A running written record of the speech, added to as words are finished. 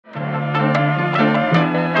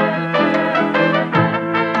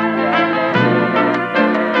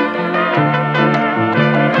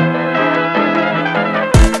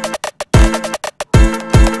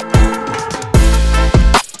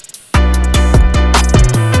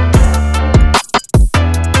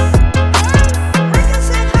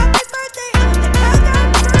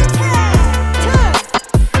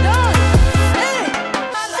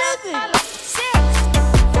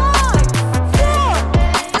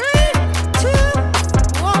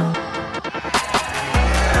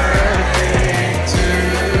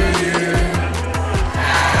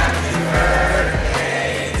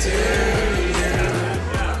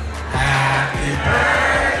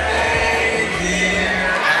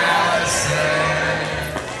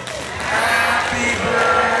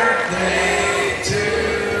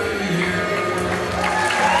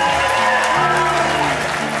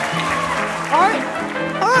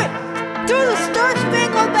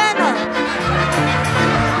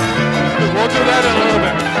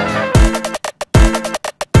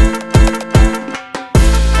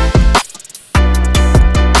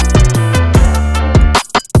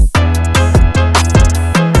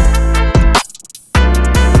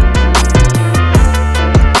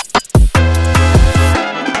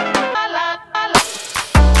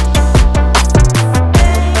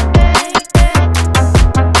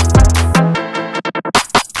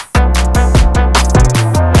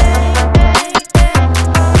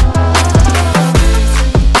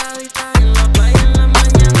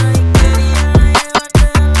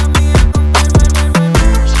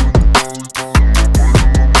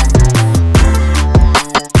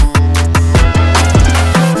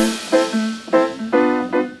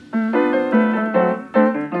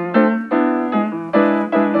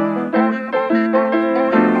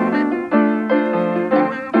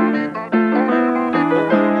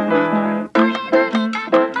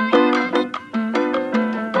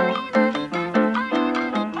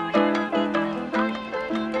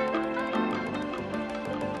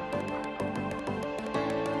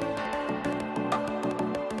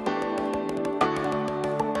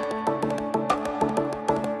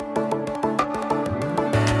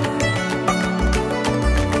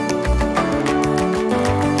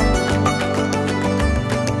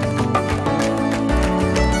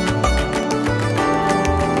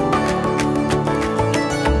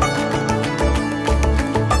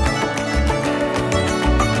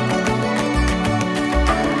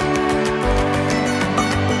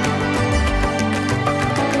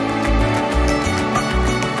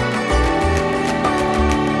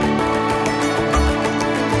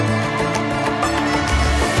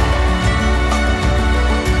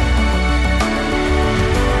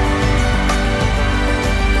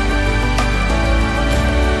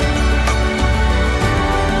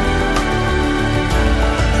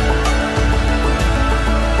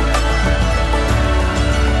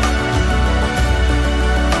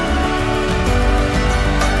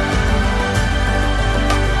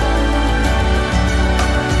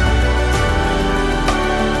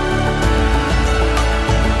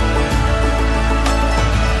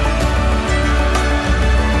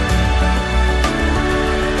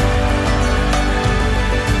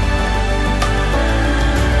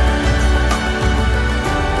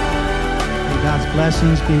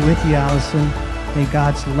blessings be with you, Allison. May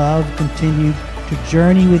God's love continue to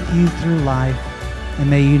journey with you through life. And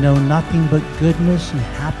may you know nothing but goodness and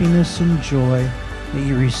happiness and joy that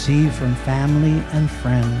you receive from family and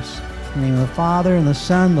friends. In the name of the Father, and the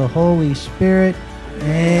Son, and the Holy Spirit.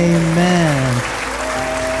 Amen.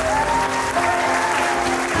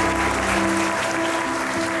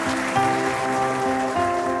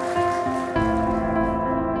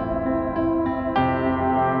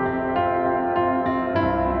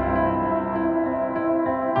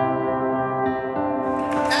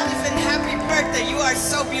 Allison, happy birthday. You are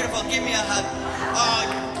so beautiful. Give me a hug. Oh, I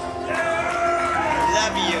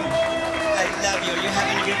love you. I love you. Are you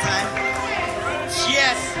having a good time?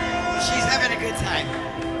 Yes, she's having a good time.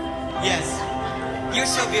 Yes, you're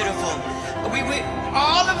so beautiful.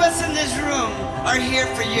 All of us in this room are here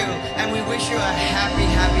for you, and we wish you a happy,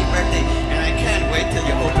 happy birthday. And I can't wait till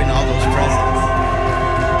you open all those presents.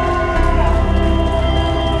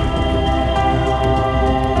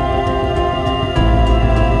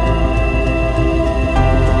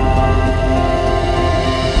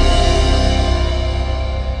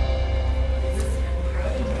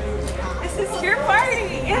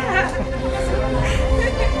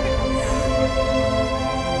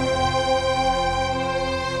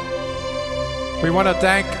 We want to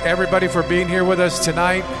thank everybody for being here with us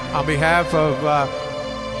tonight. On behalf of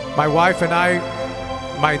my wife and I,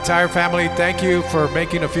 my entire family, thank you for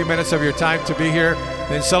making a few minutes of your time to be here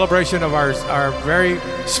in celebration of our very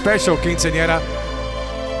special quinceañera,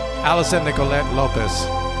 Allison Nicolette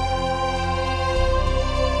Lopez.